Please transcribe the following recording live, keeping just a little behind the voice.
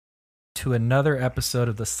to another episode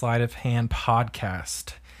of the Sleight of Hand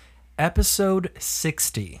podcast. Episode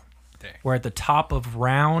 60. Dang. We're at the top of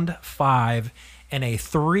round 5 in a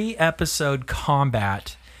 3-episode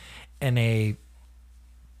combat in a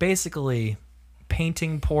basically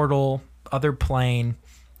painting portal, other plane.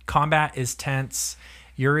 Combat is tense.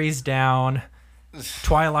 Yuri's down.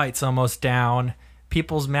 Twilight's almost down.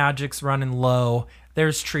 People's magic's running low.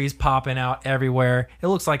 There's trees popping out everywhere. It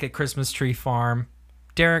looks like a Christmas tree farm.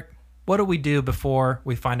 Derek, what do we do before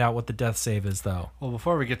we find out what the death save is, though? Well,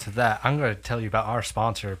 before we get to that, I'm going to tell you about our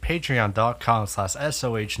sponsor,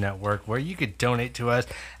 patreon.com/SOH Network, where you could donate to us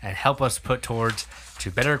and help us put towards to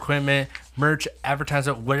better equipment, merch,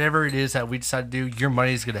 advertisement, whatever it is that we decide to do. Your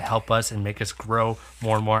money is going to help us and make us grow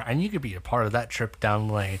more and more, and you could be a part of that trip down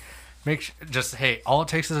the lane. Hey, all it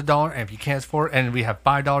takes is $1, and if you can't afford it, and we have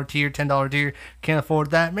 $5 tier, $10 tier, can't afford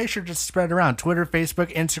that, make sure to just spread it around. Twitter,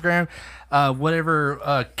 Facebook, Instagram,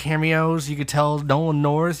 whatever cameos, you could tell Nolan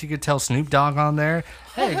North, you could tell Snoop Dogg on there.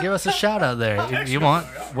 Hey, give us a shout out there if you want,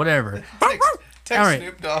 whatever. Text All right.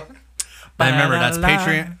 Snoop Dogg. And remember, that's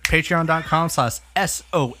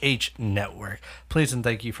patreon.com/SOH Network. Please and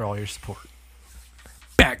thank you for all your support.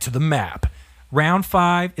 Back to the map. Round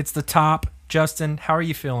 5, it's the top. Justin, how are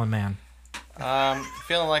you feeling, man?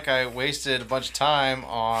 Feeling like I wasted a bunch of time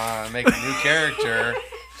on making a new character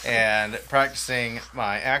and practicing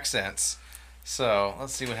my accents. So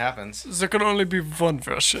let's see what happens. There can only be one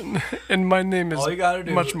version, and my name is All you gotta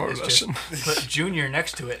do much more is Russian. just put Junior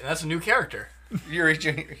next to it, and that's a new character. Yuri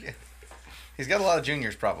Jr. Yeah. He's got a lot of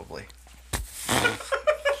juniors, probably. Here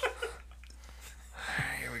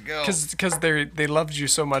we go. Because they loved you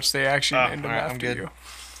so much, they actually named him alright, I'm after good. you.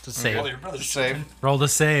 To save. All your brothers Save. Roll the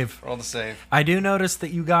save. Roll the save. I do notice that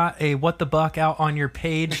you got a what the buck out on your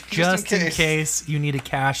page just in case you need to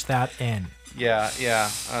cash that in. Yeah.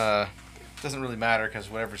 Doesn't really matter because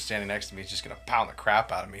whatever's standing next to me is just going to pound the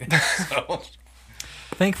crap out of me. So.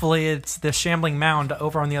 Thankfully, it's the shambling mound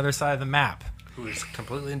over on the other side of the map. Who is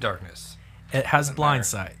completely in darkness. It has Doesn't blind matter.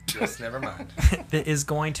 sight. Just never mind. That is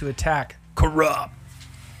going to attack Corrupt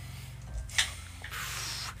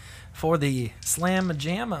for the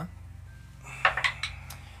slam-a-jamma.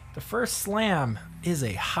 The first slam is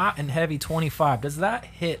a hot and heavy 25. Does that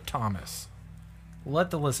hit Thomas? Let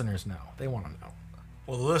the listeners know. They want to know.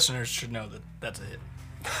 Well, the listeners should know that that's a hit.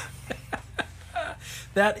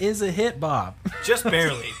 That is a hit, Bob. Just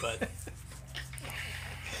barely, but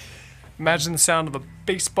Imagine the sound of a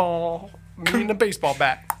baseball, a baseball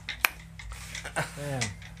bat. Man.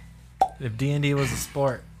 If D&D was a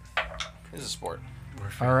sport. This is a sport.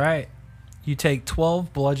 All right. You take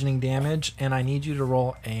 12 bludgeoning damage, and I need you to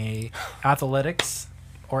roll a athletics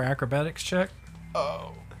or acrobatics check.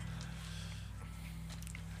 Oh.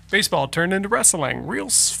 Baseball turned into wrestling real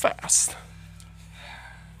fast.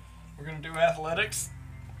 we're gonna do athletics.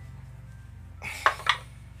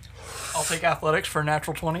 I'll take athletics for a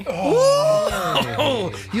natural 20.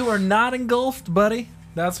 Oh, you are not engulfed, buddy.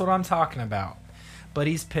 That's what I'm talking about. But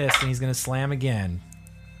he's pissed, and he's going to slam again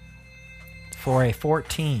for a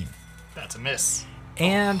 14. That's a miss.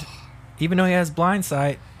 And even though he has blind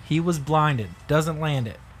sight, he was blinded. Doesn't land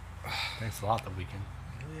it. Thanks a lot, the weekend.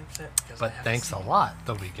 Really upset because But thanks a lot,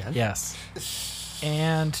 the weekend. Yes.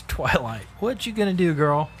 And Twilight. What you going to do,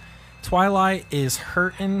 girl? Twilight is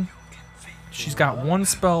hurting. She's got one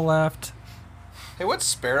spell left. Hey, what's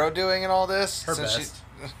Sparrow doing in all this? Her Since best.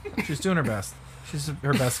 She's doing her best. She's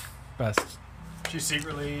her best. She's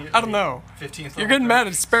secretly. I don't know. 15th. You're getting mad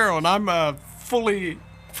at Sparrow, and I'm a full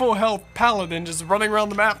health paladin just running around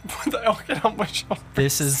the map with the elk on my shoulder.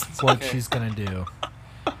 This is what she's going to do.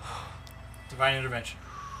 Divine intervention.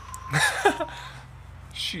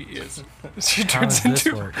 She is. She How turns does this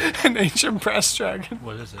into work? an ancient brass dragon.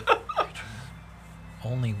 What is it?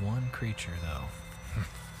 Only one creature, though.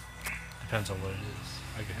 Depends on what it is.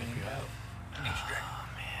 I can help you out.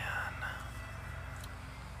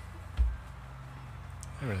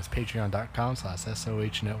 Remember, it's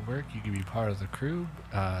patreon.com/SOH Network. You can be part of the crew,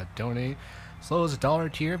 donate as low as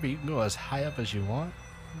 $1 tier, but you can go as high up as you want.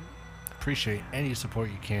 Appreciate any support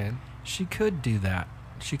you can. She could do that.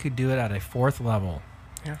 She could do it at a 4th level,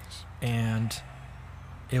 Yes. and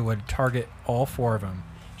it would target all 4 of them.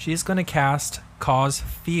 She's going to cast Cause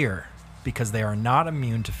Fear, because they are not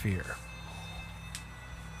immune to fear.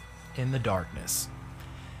 In the darkness.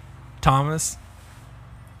 Thomas,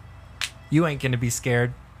 you ain't going to be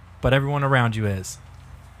scared, but everyone around you is.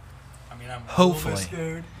 I mean, I'm Hopefully. a little bit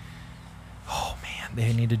scared. Oh, man.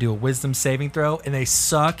 They need to do a wisdom saving throw, and they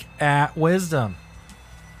suck at wisdom.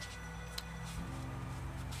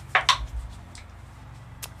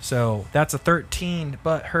 So that's a 13,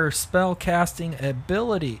 but her spell casting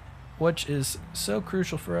ability which is so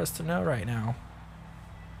crucial for us to know right now.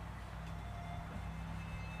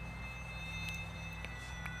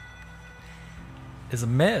 Is a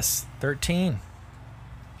miss. 13.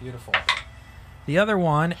 Beautiful. The other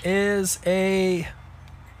one is a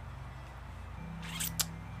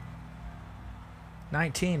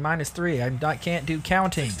 19 minus 3. I can't do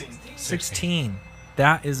counting. 16.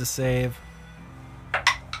 That is a save.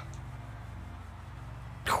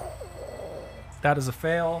 That is a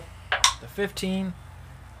fail. The 15.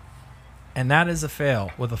 And that is a fail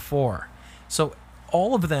with a 4. So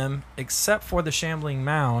all of them, except for the shambling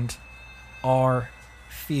mound, are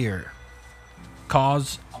fear.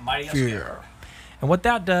 Cause A mighty fear. And what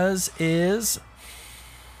that does is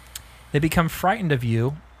they become frightened of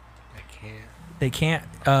you. I can't. They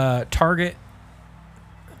can't target.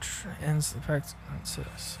 Ends effects.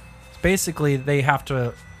 Basically, they have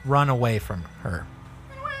to run away from her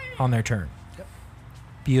on their turn. Yep.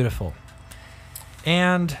 Beautiful.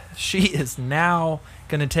 And she is now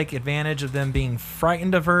going to take advantage of them being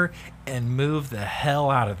frightened of her and move the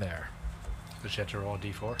hell out of there. Does she have to roll a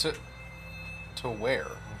d4? To where?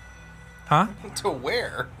 Huh? To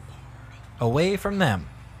where? Away from them.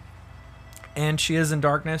 And she is in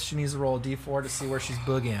darkness. She needs to roll a d4 to see where she's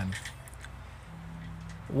boogieing.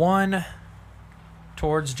 1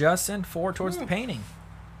 towards Justin, 4 towards the painting.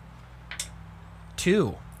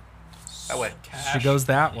 2. That way. She goes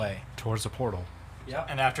that way. Towards the portal. Yep.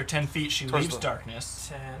 And after 10 feet, she Towards leaves the- darkness.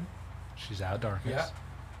 10. She's out of darkness.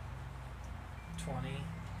 Yep. 20,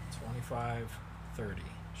 25, 30.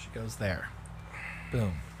 She goes there.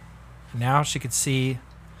 Boom. Now she could see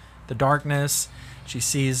the darkness. She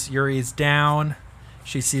sees Yuri's down.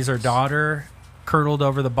 She sees her daughter curdled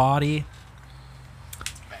over the body.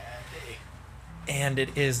 And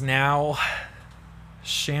it is now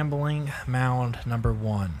shambling mound number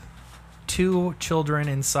 1. 2 children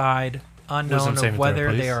inside, unknown Wisdom of saving whether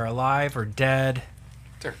throw, they please. are alive or dead.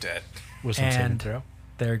 They're dead. Wisdom saving And- throw.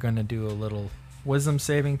 They're going to do a little wisdom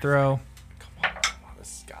saving throw. Come on.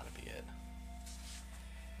 This has got to be it.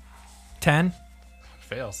 10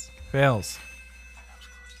 Fails. fails.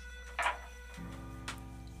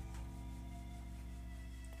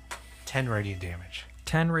 Ten radiant damage.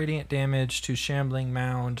 10 radiant damage to shambling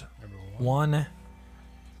mound Number 1. All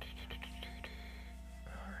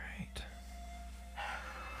right.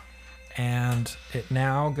 And it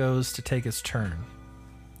now goes to take its turn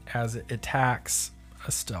as it attacks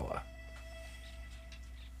Estella.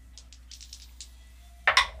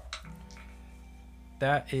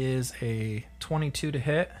 That is a 22 to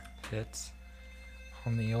hit Hits.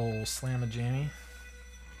 on the old slamma-jammy.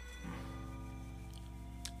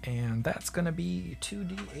 And that's going to be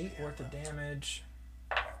 2d8 worth of damage.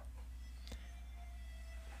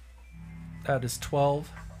 That is 12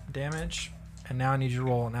 damage. And now I need you to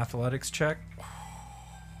roll an athletics check.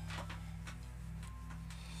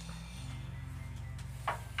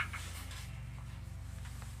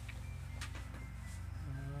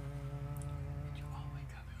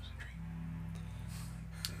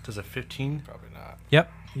 Does a 15? Probably not.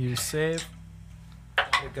 Yep, you save.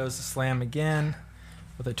 It goes to slam again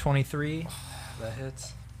with a 23. That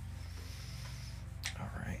hits. All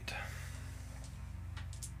right.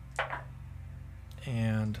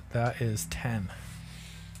 And that is 10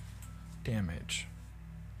 damage.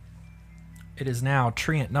 It is now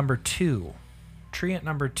treant number 2. Treant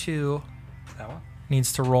number 2 That one?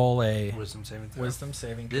 needs to roll a Wisdom saving throw. wisdom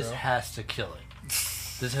saving throw. This has to kill it.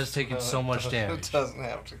 This has taken so much It damage. doesn't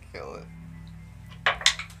have to kill it.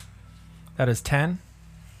 That is 10.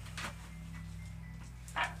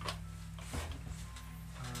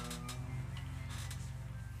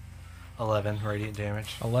 11 radiant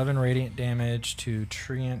damage. 11 radiant damage to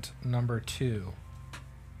treant number 2.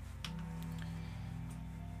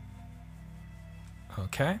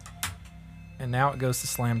 Okay. And now it goes to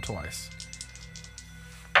slam twice.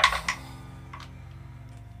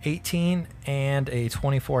 18 and a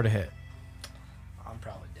 24 to hit. I'm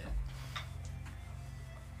probably dead.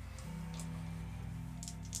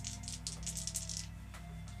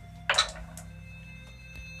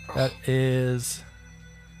 That is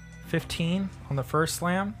 15 on the first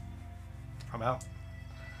slam. I'm out.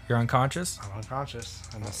 You're unconscious. I'm unconscious.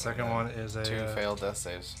 And the second one is a 2 failed death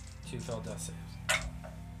saves. 2 failed death saves.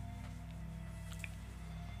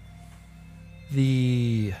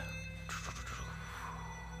 The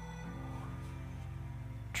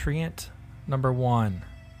treant number 1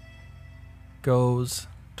 goes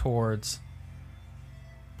towards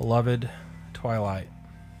beloved Twilight.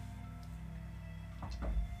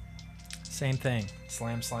 Same thing.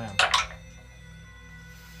 Slam, slam.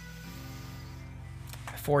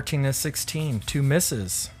 14 to 16. 2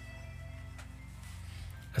 misses.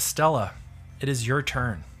 Estella, it is your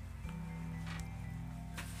turn.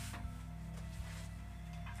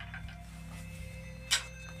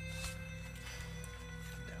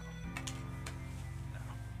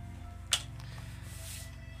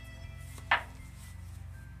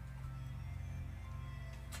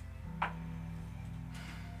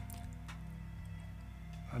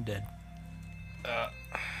 I'm dead.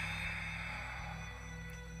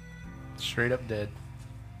 Straight up dead.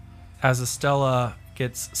 As Estella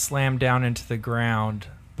gets slammed down into the ground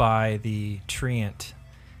by the treant,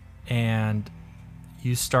 and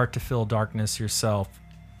you start to feel darkness yourself,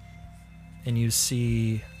 and you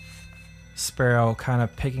see Sparrow kind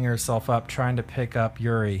of picking herself up, trying to pick up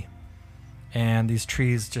Yuri, and these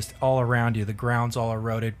trees just all around you, the ground's all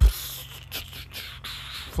eroded,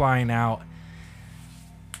 flying out.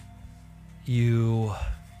 You,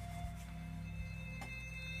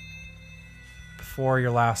 before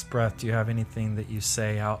your last breath, do you have anything that you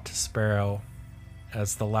say out to Sparrow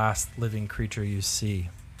as the last living creature you see?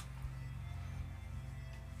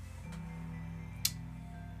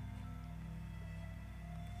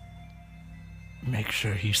 Make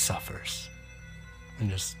sure he suffers. And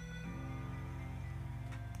just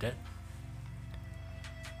dead.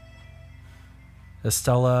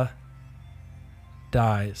 Estella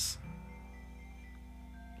dies.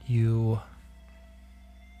 You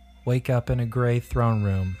wake up in a gray throne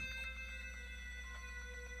room,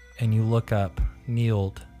 and you look up,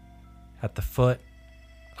 kneeled at the foot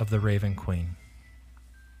of the Raven Queen.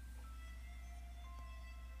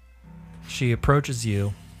 She approaches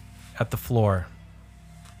you at the floor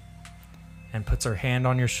and puts her hand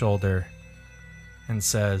on your shoulder and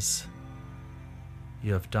says,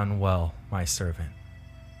 "You have done well, my servant.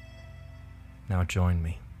 Now join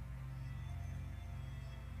me."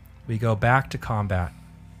 We go back to combat.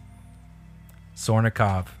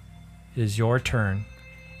 Zornikov, it is your turn.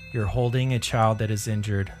 You're holding a child that is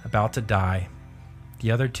injured, about to die.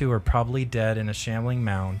 The other two are probably dead in a shambling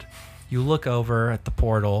mound. You look over at the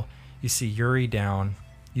portal. You see Yuri down.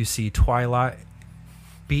 You see Twilight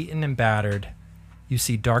beaten and battered. You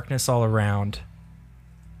see darkness all around.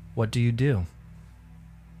 What do you do?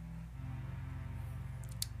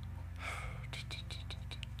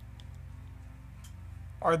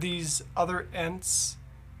 Are these other Ents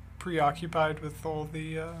preoccupied with all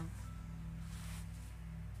the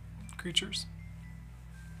creatures?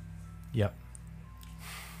 Yep.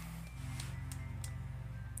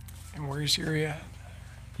 And where's Yuri at?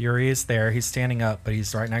 Yuri is there. He's standing up, but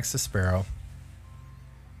he's right next to Sparrow.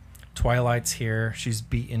 Twilight's here. She's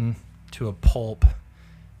beaten to a pulp.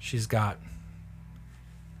 She's got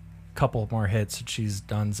a couple more hits and she's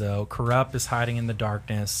donezo. Corrupt is hiding in the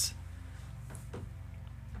darkness.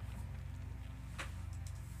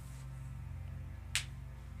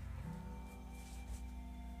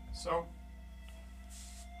 So,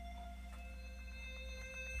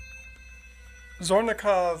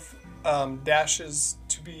 Zornikov dashes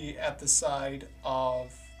to be at the side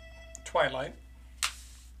of Twilight.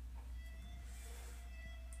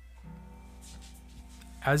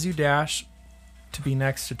 As you dash to be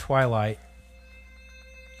next to Twilight,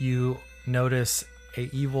 you notice a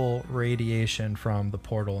evil radiation from the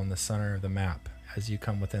portal in the center of the map as you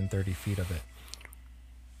come within 30 feet of it.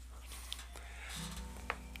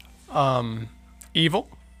 Evil?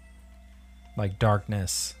 Like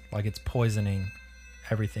darkness, like it's poisoning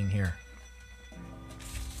everything here.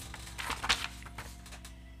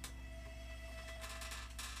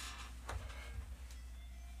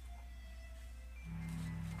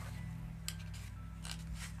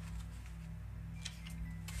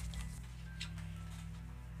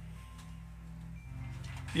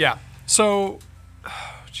 Yeah. So,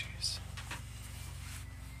 oh, jeez.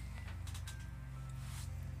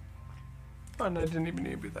 Oh, and I didn't even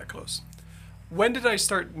need to be that close. When did I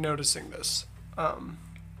start noticing this?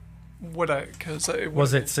 Because it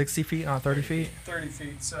Was it 60 feet, not 30 feet? 30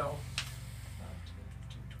 feet, so.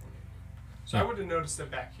 So Yeah. I would have noticed it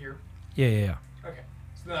back here. Yeah. Okay.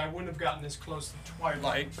 So then I wouldn't have gotten as close to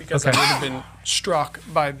Twilight because Okay. I would have been struck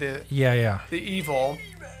by the Yeah. evil,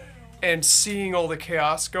 and seeing all the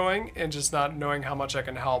chaos going and just not knowing how much I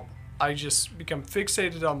can help. I just become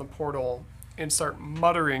fixated on the portal and start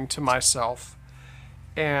muttering to myself,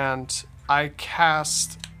 and I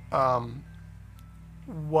cast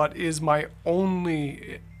what is my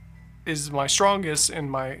strongest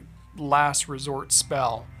and my last resort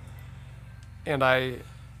spell, and I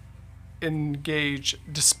engage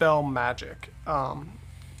Dispel Magic,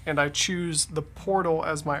 and I choose the portal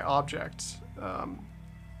as my object.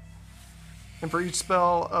 And for each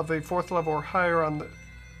spell of a 4th level or higher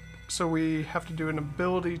so we have to do an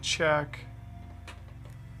ability check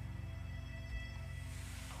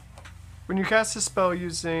When you cast a spell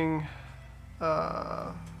using...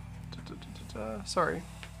 sorry.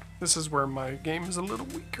 This is where my game is a little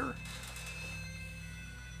weaker.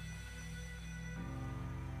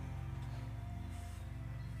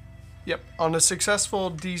 Yep. On a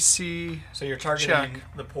successful DC... So you're targeting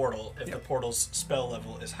Check. the portal. If Yep. the portal's spell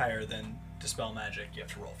level is higher than Dispel Magic, you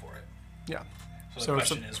have to roll for it. Yeah. So the So it's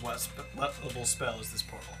question is, what level spell is this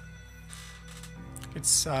portal?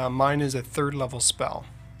 It's mine is a 3rd level spell.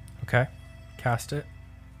 Okay. Cast it.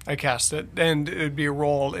 I cast it, and it'd be a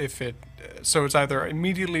roll if it... So it's either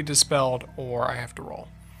immediately dispelled or I have to roll.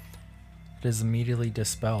 It is immediately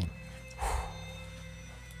dispelled.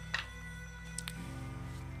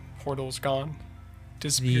 Portal's gone.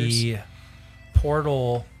 Disappears. The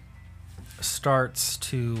portal starts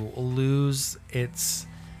to lose its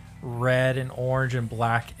red and orange and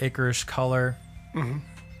black ichorish color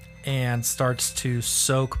and starts to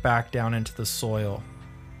soak back down into the soil.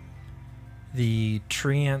 The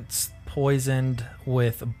treants poisoned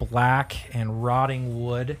with black and rotting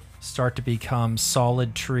wood start to become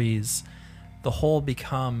solid trees. The whole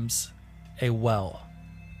becomes a well.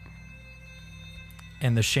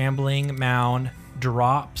 And the shambling mound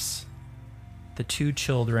drops the 2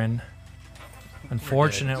 children.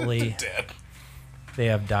 Unfortunately, they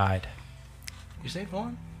have died. You saved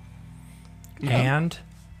one? And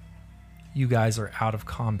you guys are out of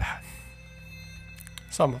combat.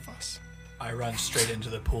 Some of us. I run straight into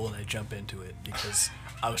the pool and I jump into it because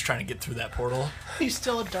I was trying to get through that portal. He's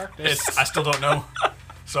still in darkness. I still don't know.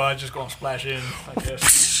 So I just go and splash in, I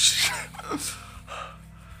guess.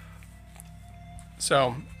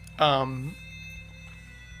 So,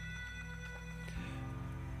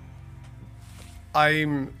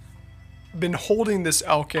 I'm been holding this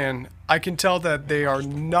elk in. I can tell that they are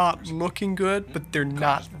not looking good, but they're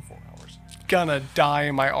not gonna die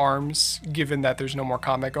in my arms, given that there's no more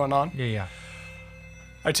combat going on. Yeah.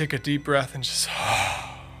 I take a deep breath and just...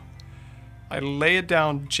 I lay it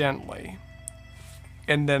down gently.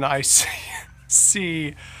 And then I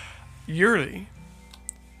see Yuri.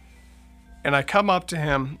 And I come up to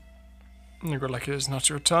him and I go like, "It is not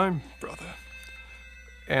your time, brother."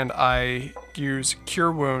 And I use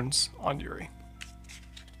Cure Wounds on Yuri.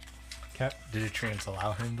 Okay. Did the treants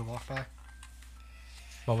allow him to walk by?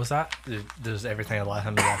 What was that? Does everything allow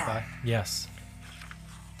him to walk by? Yes.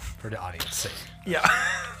 For the audience sake. Yeah.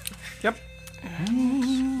 Yep.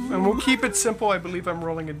 And we'll keep it simple. I believe I'm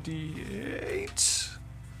rolling a D8.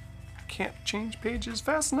 Can't change pages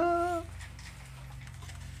fast enough.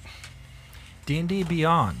 D&D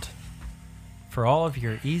Beyond. For all of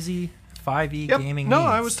your easy 5e Yep. gaming No,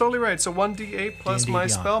 needs. I was totally right. So 1d8 plus D&D my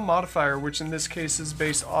Beyond. spell modifier, which in this case is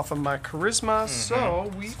based off of my charisma.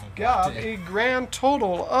 So we got a grand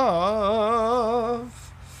total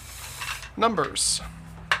of numbers.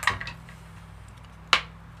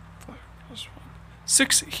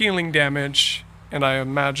 6 healing damage, and I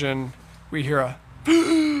imagine we hear a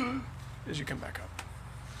as you come back up.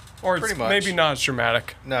 Or it's Pretty much. maybe not as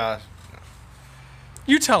dramatic. Nah,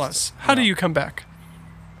 You tell us. How do you come back?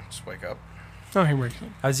 just wake up. Oh, here we go.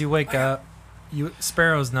 As you wake up,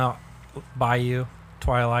 Sparrow's not by you.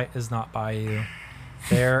 Twilight is not by you.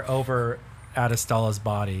 They're over at Estella's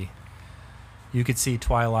body. You could see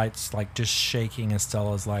Twilight's like just shaking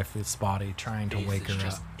Estella's lifeless body, trying to wake her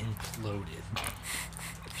just up. imploded.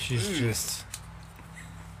 She's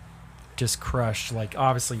just crushed. Like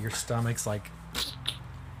obviously your stomach's like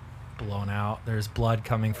blown out. There's blood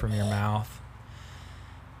coming from your mouth.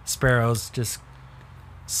 Sparrow's just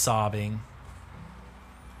sobbing.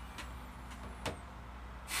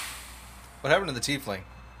 What happened to the tiefling?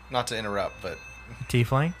 Not to interrupt, but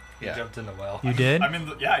Tiefling, He yeah. jumped in the well. you did? I'm in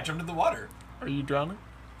the, yeah, I jumped in the water. Are you drowning?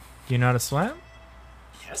 Do you know how to swim?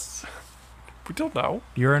 Yes. We don't know.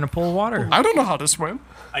 You're in a pool of water. I don't know how to swim.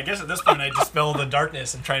 I guess at this point I dispel the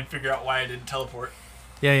darkness and try and figure out why I didn't teleport.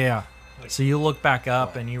 Yeah. So you look back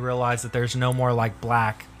up and you realize that there's no more like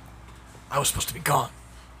black. I was supposed to be gone.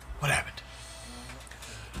 What happened?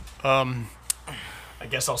 I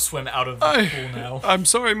guess I'll swim out of the pool now. I'm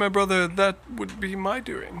sorry, my brother. That would be my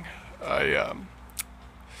doing.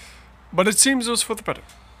 But it seems it was for the better.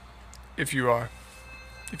 If you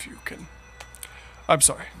can. I'm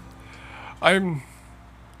sorry. I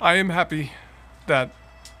am happy that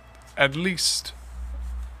at least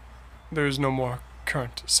there is no more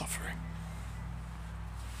current suffering.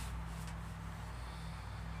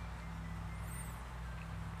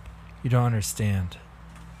 You don't understand.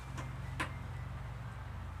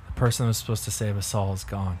 The person that was supposed to save us all is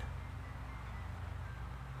gone.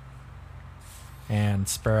 And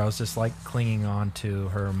Sparrow's just like clinging on to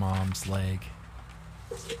her mom's leg.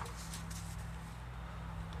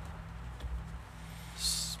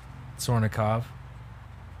 Zornikov.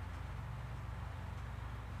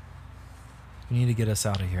 You need to get us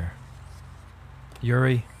out of here.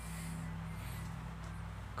 Yuri.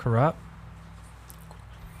 Corrupt.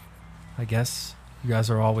 I guess you guys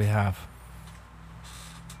are all we have.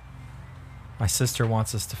 My sister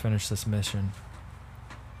wants us to finish this mission.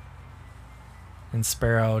 And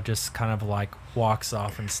Sparrow just kind of like walks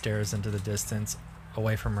off and stares into the distance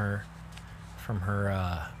away from her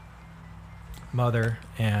mother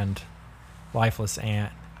and lifeless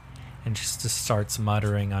aunt, and just starts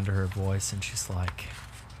muttering under her voice, and she's like,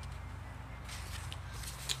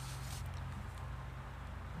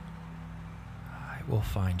 I will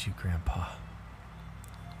find you, Grandpa,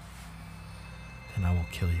 and I will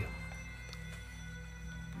kill you.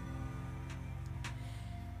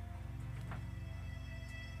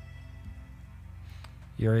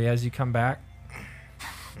 Yuri, as you come back,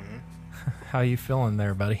 how you feeling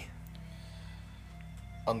there, buddy?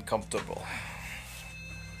 Uncomfortable.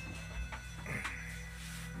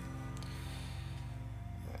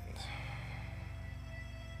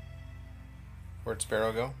 Where'd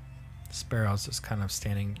Sparrow go? Sparrow's just kind of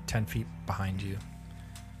standing 10 feet behind you.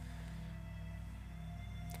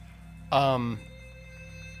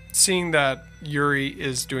 Seeing that Yuri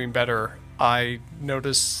is doing better, I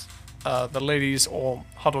notice the ladies all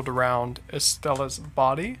huddled around Estella's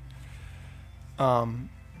body.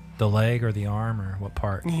 The leg or the arm or what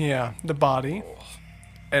part? Yeah, the body.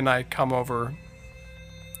 And I come over.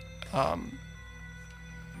 I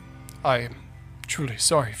am truly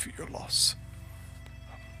sorry for your loss.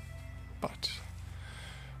 But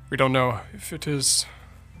we don't know if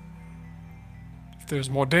there's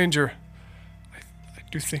more danger. I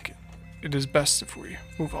do think it is best if we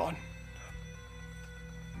move on.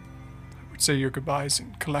 I would say your goodbyes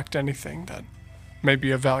and collect anything that may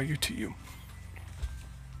be of value to you.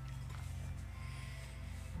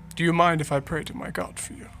 Do you mind if I pray to my God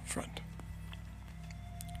for you, friend?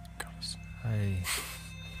 Goddess.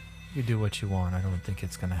 You do what you want. I don't think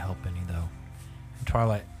it's going to help any, though. And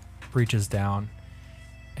Twilight reaches down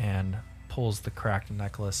and pulls the cracked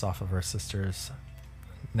necklace off of her sister's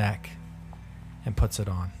neck and puts it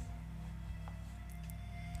on.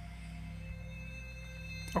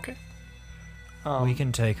 Okay. We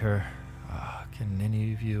can take her. Can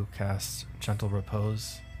any of you cast Gentle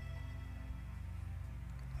Repose?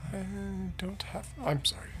 I don't have... I'm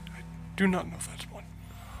sorry. I do not know that one.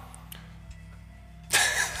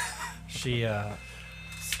 She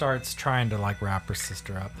starts trying to like wrap her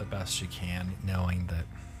sister up the best she can, knowing that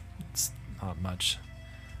it's not much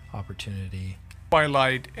opportunity.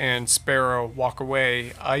 Twilight and Sparrow walk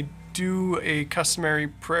away. I do a customary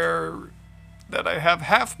prayer that I have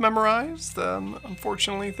half memorized.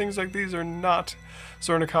 Unfortunately, things like these are not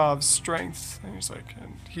Zornikov's strength. And he's like,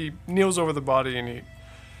 and he kneels over the body and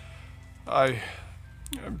I'm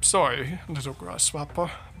sorry, little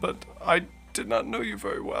grasshopper, but I did not know you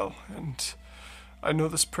very well, and I know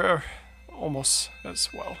this prayer almost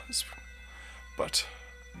as well but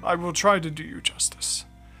I will try to do you justice.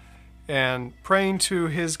 And praying to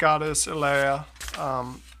his goddess Lyra.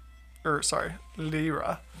 Lyra. He's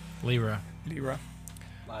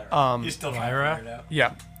still trying to figure it out.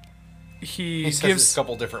 Yeah. He says gives it a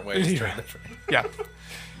couple different ways. Yeah. Yeah.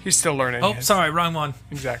 He's still learning. Oh, sorry, wrong one.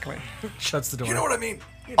 Exactly. Shuts the door. You know what I mean?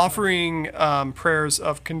 Offering prayers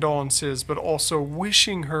of condolences, but also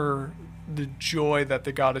wishing her the joy that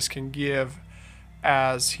the goddess can give,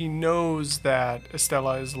 as he knows that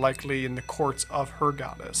Estella is likely in the courts of her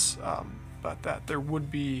goddess, but that there would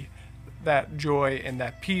be that joy and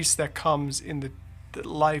that peace that comes in the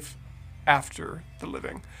life after the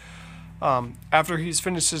living. After he's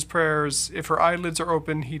finished his prayers, if her eyelids are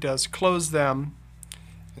open, he does close them,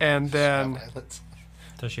 and then...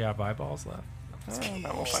 Does she have eyeballs left?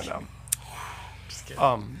 That we'll find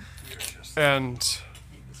out. And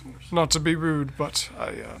not to be rude, but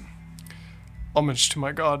homage to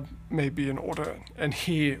my god may be in order. And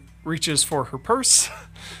he reaches for her purse.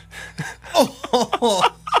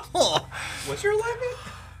 What's your limit?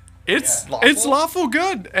 It's Lawful? it's lawful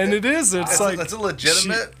good, and it is. It's like that's a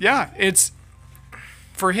legitimate. it's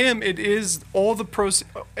for him. It is all the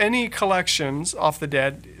any collections off the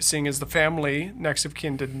dead, seeing as the family next of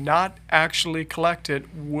kin did not actually collect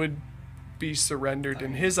it, would be surrendered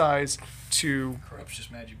in his eyes to. Corrupt's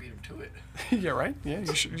just mad you beat him to it. Yeah, right. Yeah,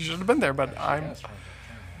 you should have been there, but I'm.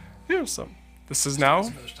 Yeah, so this is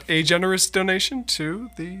now a generous donation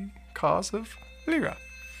to the cause of Lyra.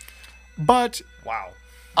 But Wow.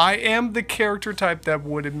 I am the character type that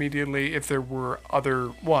would immediately, if there were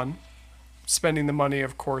spending the money,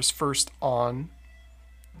 of course, first on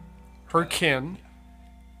her kin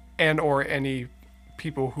and or any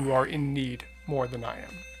people who are in need more than I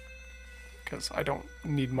am. Because I don't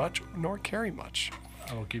need much nor carry much.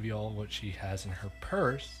 I will give you all what she has in her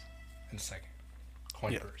purse in a second.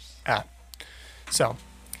 Coin Yeah. purse. So,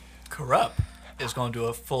 Corrupt is going to do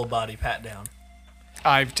a full body pat down.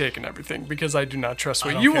 I've taken everything because I do not trust I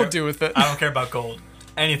what don't you care. will do with it. I don't care about gold.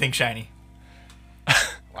 Anything shiny.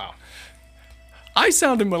 Wow. I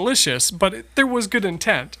sounded malicious, but there was good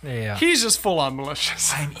intent. Yeah. He's just full on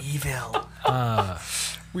malicious. I'm evil.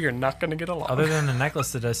 We are not going to get along. Other than the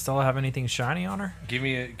necklace, did I still have anything shiny on her? Give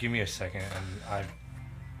me a second, and I'm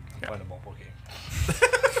playing a mobile game.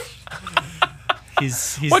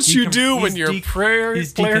 He's what you do when he's your de- player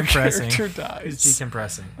he's character decompressing. dies. He's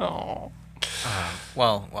decompressing. Oh.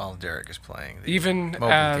 While Derek is playing, the Even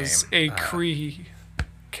mobile as game, a Cree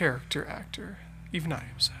character actor, even I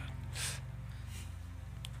am sad.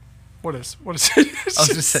 What is it? I was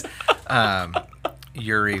just saying,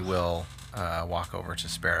 Yuri will walk over to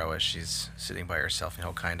Sparrow as she's sitting by herself, and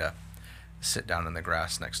he'll kind of sit down in the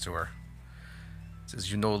grass next to her.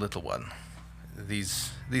 Says, "You know, little one,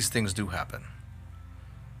 these things do happen.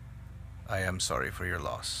 I am sorry for your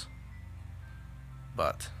loss,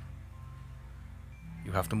 but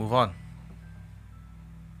you have to move on."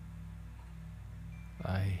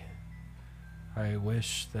 I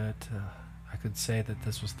wish that I could say that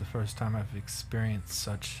this was the first time I've experienced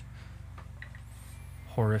such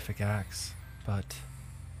horrific acts, but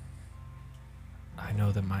I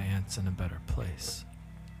know that my aunt's in a better place.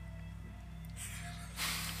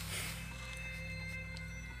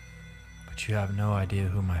 But you have no idea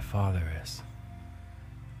who my father is.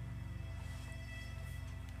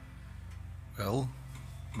 Well,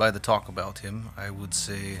 by the talk about him, I would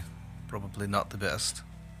say probably not the best.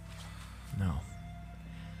 No.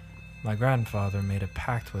 My grandfather made a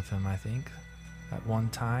pact with him, I think, at one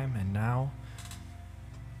time, and now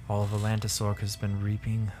all of Atlantisork has been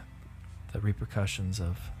reaping the repercussions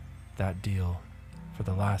of that deal for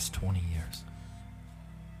the last 20 years.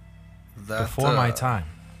 That, Before my time.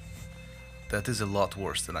 That is a lot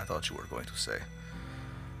worse than I thought you were going to say.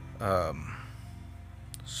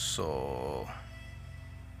 So...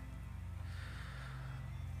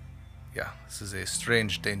 yeah, this is a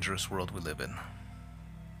strange, dangerous world we live in.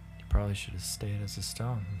 You probably should have stayed as a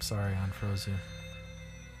stone. I'm sorry I unfroze you.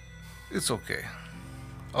 It's okay.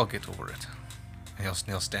 I'll get over it. And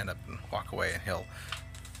he'll stand up and walk away, and he'll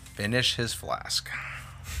finish his flask.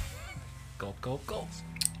 Gulp, gulp, gulp.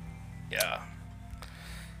 Yeah.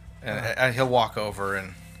 And he'll walk over,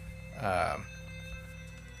 and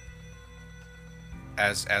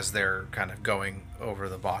as they're kind of going over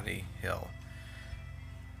the body, he'll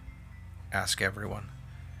ask everyone,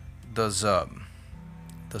 does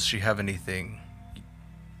she have anything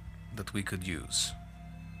that we could use?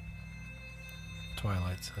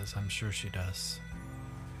 Twilight says, I'm sure she does.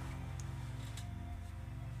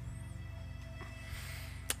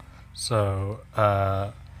 So,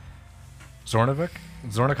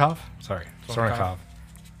 Zornikov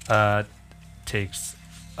takes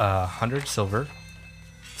 100 silver.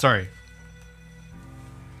 Sorry,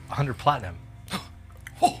 100 platinum.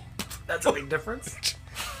 That's a big difference.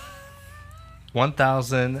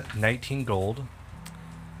 1,019 gold.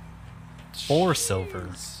 4 silver.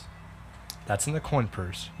 That's in the coin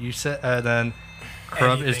purse. You said then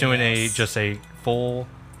Crumb is Anything doing else? just a full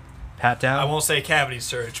pat down. I won't say cavity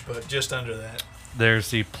search, but just under that. There's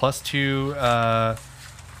the +2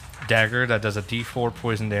 dagger that does a D4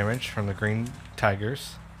 poison damage from the green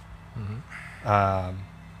tigers. Oh,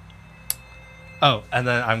 and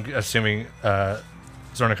then I'm assuming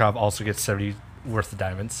Zornikov also gets 70 worth of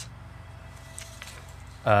diamonds.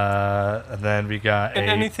 And then we got And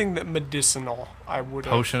a anything that medicinal, I would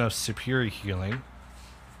have. potion of superior healing.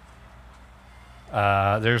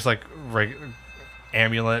 There's like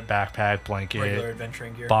amulet, backpack, blanket, Regular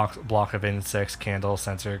adventuring gear. block of insects, candle,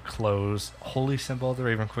 censer, clothes, holy symbol of the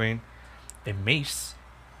Raven Queen, a mace.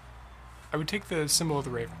 I would take the symbol of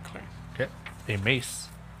the Raven Queen. Okay, a mace.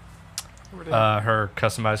 Where did- Her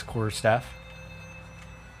customized quarterstaff.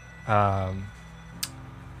 1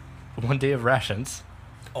 day of rations.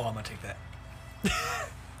 Oh, I'm gonna take that.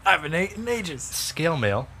 I haven't eaten in ages. Scale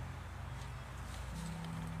mail.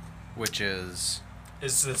 Which is...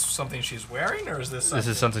 Is this something she's wearing, or is this? This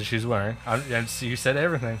is something she's wearing. You said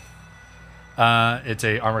everything. It's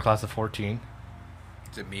a armor class of 14.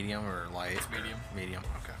 Is it medium or light? It's medium. Medium,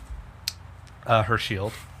 okay. Her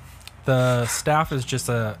shield. The staff is just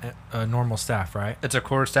a normal staff, right? It's a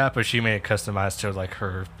quarterstaff, but she made it customized to like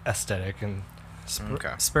her aesthetic and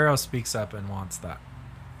Okay. Sparrow speaks up and wants that.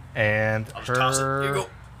 and I'll just toss it. Here you her go.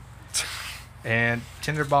 And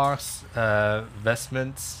tinderbox,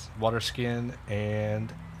 vestments, water skin,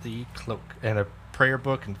 and the cloak, and a prayer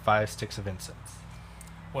book and 5 sticks of incense.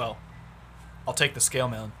 Well, I'll take the scale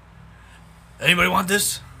mail. Anybody want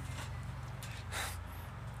this?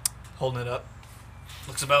 Holding it up.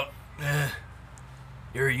 Looks about.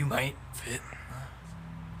 You might fit.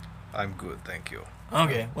 I'm good, thank you.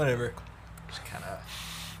 Okay, whatever. Just kind of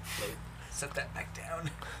set that back down.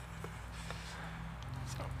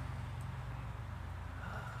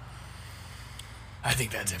 I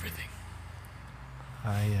think that's everything.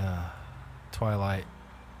 Twilight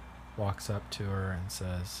walks up to her and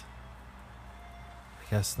says,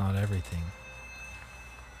 I guess not everything.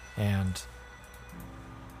 And,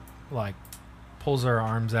 like, pulls her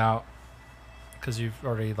arms out, because you've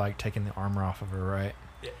already, like, taken the armor off of her, right?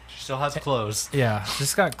 She still has clothes. Yeah,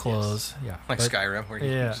 she's got clothes. Yeah. Like but Skyrim, where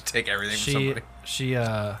you just take everything from somebody. She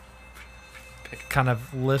kind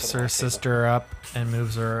of lifts her sister up and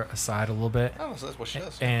moves her aside a little bit. Oh, so that's what she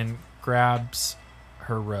does. And grabs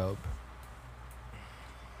her robe.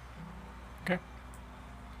 Okay.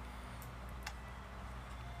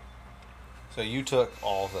 So you took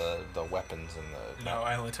all the weapons and the... No,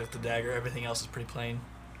 I only took the dagger. Everything else is pretty plain.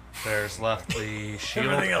 There's left the shield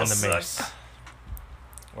Everything and else the mace. sucks.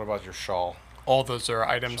 What about your shawl? All those are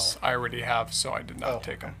items I already have, so I did not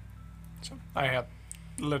take okay. them. So I have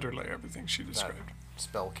literally everything she described.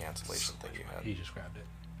 Spell cancellation thing you had. He just grabbed it.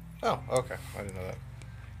 Oh, okay. I didn't know that.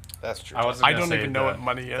 That's true. I don't even know what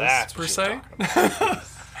money is, That's per what se. you're talking about.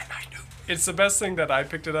 It's the best thing that I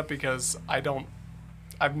picked it up because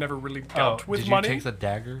I've never really dealt with did money. you take the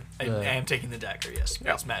dagger? I am taking the dagger, yes.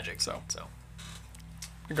 Yeah. It's magic, so.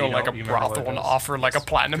 You go You like know- a you remember what brothel it and does? offer like a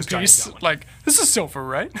platinum 'Cause Johnny's piece. got one. Like, this is silver,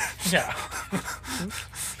 right? Yeah.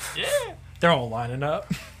 They're all lining up.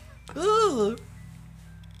 All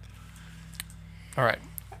right.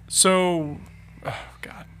 So, oh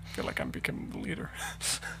God, I feel like I'm becoming the leader.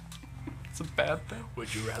 It's a bad thing.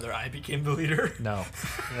 Would you rather I became the leader? No.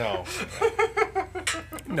 No.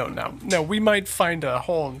 No. We might find a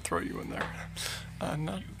hole and throw you in there.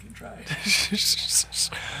 No. You can try.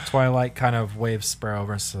 Twilight kind of waves Sparrow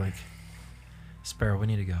over and is like, Sparrow, we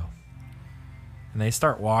need to go. And they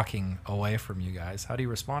start walking away from you guys. How do you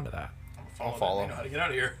respond to that? I'll follow. I know how to get out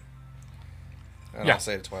of here. And Yeah. I'll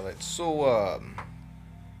say to Twilight, so,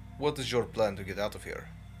 what is your plan to get out of here?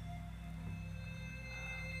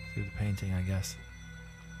 Through the painting, I guess.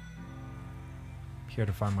 Here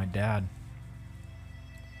to find my dad.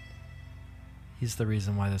 He's the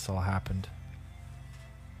reason why this all happened.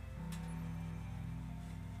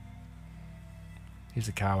 He's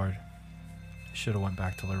a coward. He should have went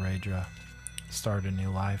back to Laredra, started a new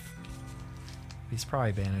life. He's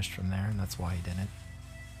probably banished from there, and that's why he didn't.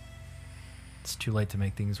 It's too late to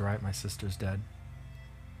make things right. My sister's dead.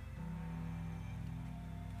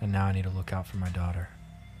 And now I need to look out for my daughter.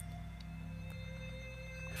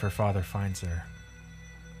 If her father finds her,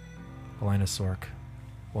 Elena Sork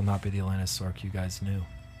will not be the Elena Sork you guys knew.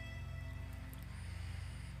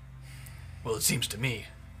 Well, it seems to me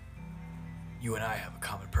you and I have a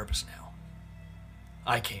common purpose now.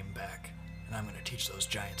 I came back, and I'm going to teach those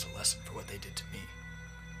giants a lesson for what they did to me.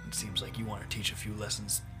 It seems like you want to teach a few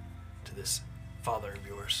lessons to this father of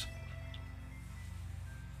yours.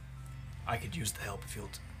 I could use the help if you'll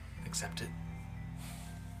accept it.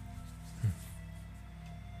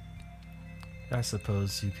 I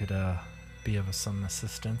suppose you could be of some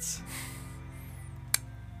assistance.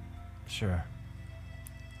 Sure.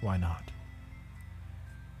 Why not?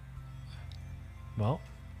 Well,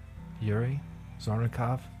 Yuri,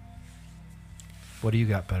 Zornikov, what do you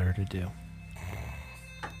got better to do?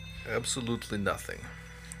 Absolutely nothing.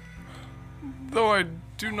 Though I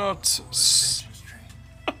do not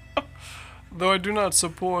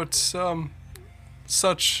support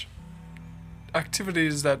such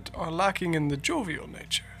activities that are lacking in the jovial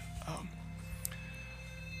nature,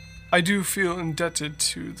 I do feel indebted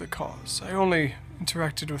to the cause. I only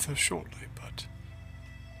interacted with her shortly, but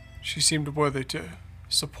she seemed worthy to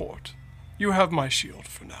support. You have my shield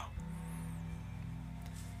for now.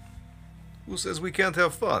 Who says we can't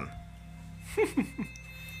have fun?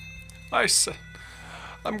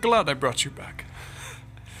 I'm glad I brought you back.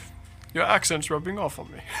 Your accent's rubbing off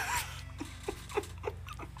on me.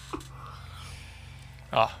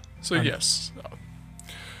 So yes.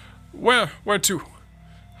 Where to?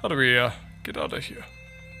 How do we get out of here?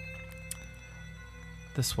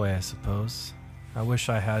 This way, I suppose. I wish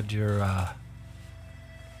I had your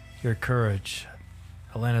courage.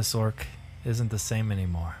 Elena Sork isn't the same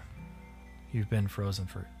anymore. You've been frozen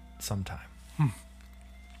for some time.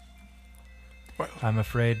 Well, I'm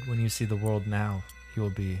afraid when you see the world now, you will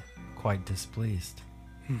be quite displeased.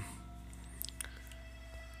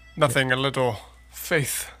 Nothing a little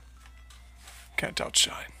faith can't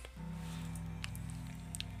outshine.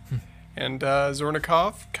 And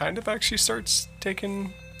Zornikov kind of actually starts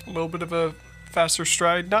taking a little bit of a faster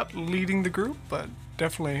stride, not leading the group, but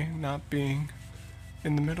definitely not being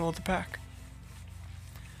in the middle of the pack.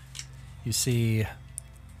 You see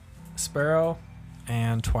Sparrow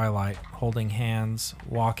and Twilight holding hands,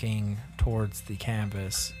 walking towards the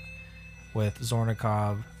canvas with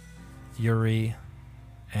Zornikov, Yuri,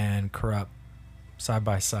 and Corrupt side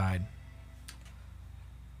by side.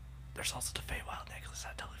 There's also the Feywild necklace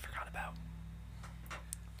I totally forgot about.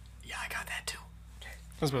 Yeah, I got that too. I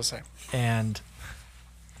was about to say. And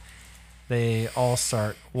they all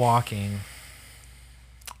start walking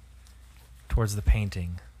towards the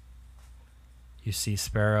painting. You see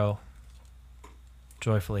Sparrow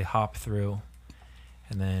joyfully hop through,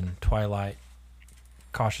 and then Twilight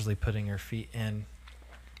cautiously putting her feet in,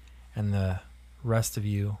 and the rest of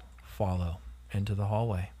you follow into the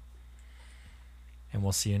hallway. And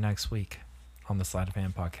we'll see you next week on the Sleight of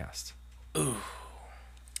Hand podcast. Ooh.